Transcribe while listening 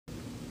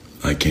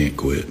I can't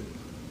quit.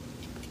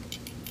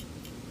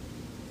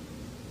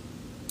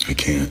 I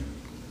can't.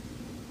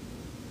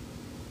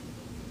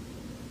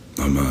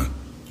 I'm not.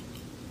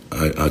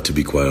 To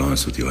be quite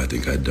honest with you, I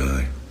think I'd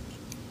die.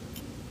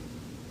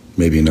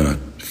 Maybe not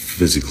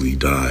physically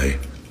die,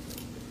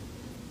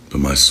 but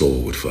my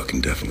soul would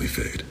fucking definitely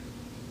fade.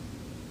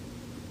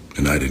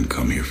 And I didn't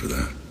come here for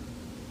that.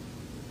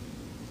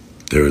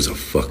 There is a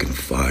fucking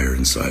fire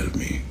inside of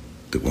me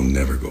that will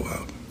never go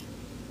out.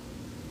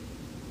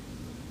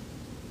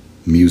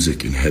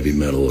 Music and heavy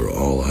metal are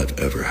all I've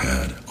ever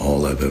had,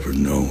 all I've ever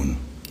known.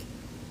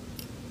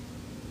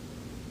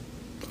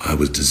 I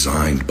was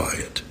designed by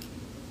it.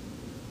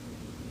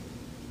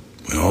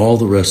 When all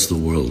the rest of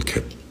the world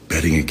kept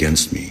betting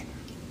against me,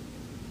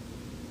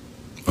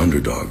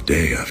 underdog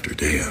day after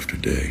day after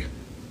day,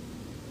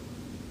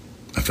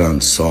 I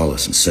found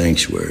solace and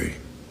sanctuary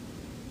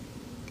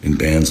in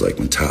bands like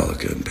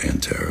Metallica and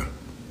Pantera,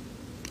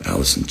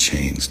 Alice in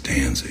Chains,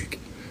 Danzig,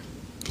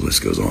 the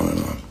list goes on and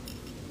on.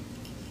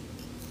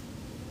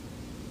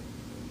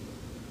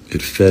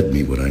 It fed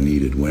me what I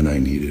needed when I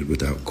needed,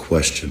 without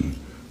question,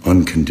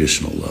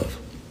 unconditional love.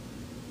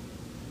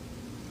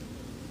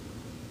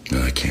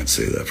 And I can't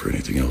say that for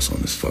anything else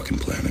on this fucking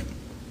planet.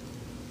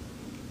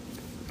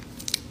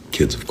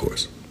 Kids, of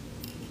course.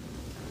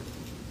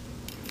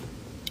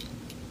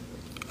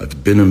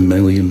 I've been a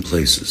million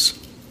places,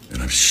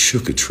 and I've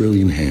shook a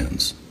trillion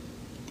hands.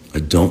 I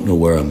don't know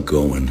where I'm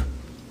going,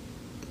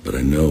 but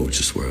I know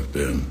just where I've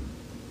been.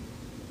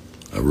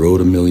 I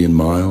rode 1,000,000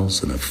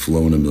 miles, and I've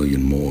flown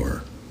 1,000,000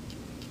 more.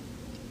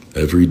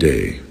 Every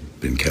day,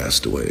 been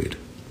cast away,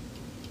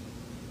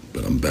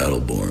 but I'm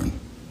battle-born.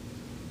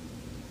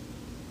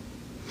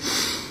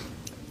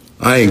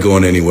 I ain't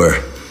going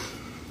anywhere.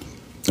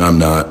 I'm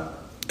not.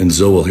 And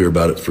Zoe will hear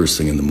about it first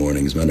thing in the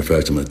morning. As a matter of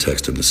fact, I'm going to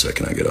text him the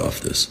second I get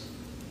off this.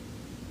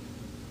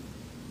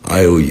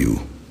 I owe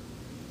you.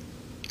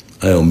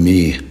 I owe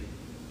me.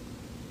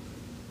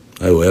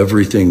 I owe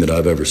everything that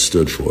I've ever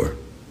stood for.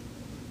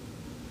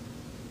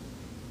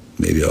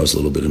 Maybe I was a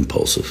little bit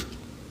impulsive.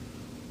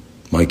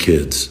 My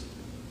kids,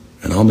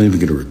 and I'm even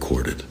going to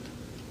record it,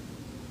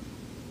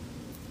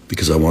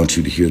 because I want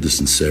you to hear the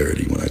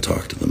sincerity when I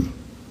talk to them.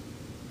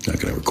 Not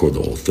going to record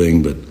the whole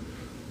thing, but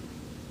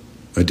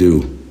I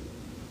do.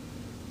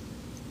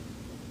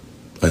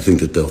 I think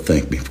that they'll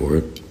thank me for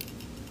it.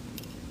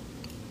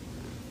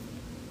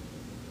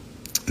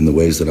 In the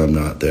ways that I'm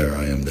not there,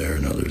 I am there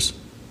in others.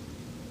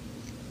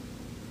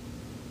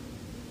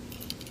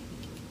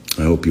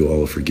 I hope you all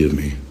will forgive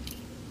me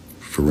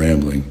for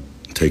rambling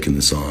and taking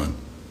this on.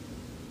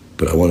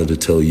 But I wanted to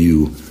tell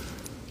you,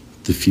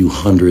 the few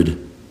hundred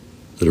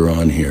that are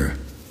on here,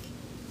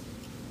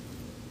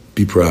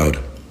 be proud.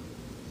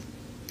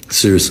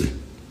 Seriously,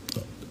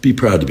 be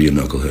proud to be a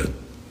knucklehead.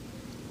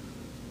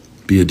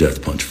 Be a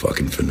death punch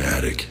fucking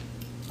fanatic.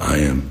 I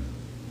am.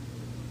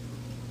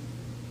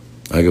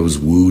 I was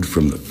wooed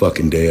from the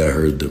fucking day I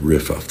heard the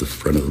riff off the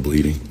front of the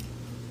Bleeding.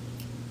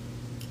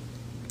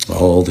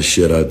 All the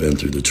shit I've been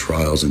through, the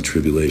trials and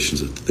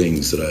tribulations, the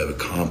things that I have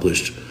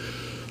accomplished,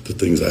 the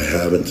things I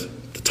haven't,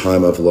 the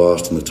time I've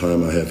lost and the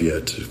time I have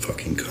yet to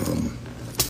fucking come.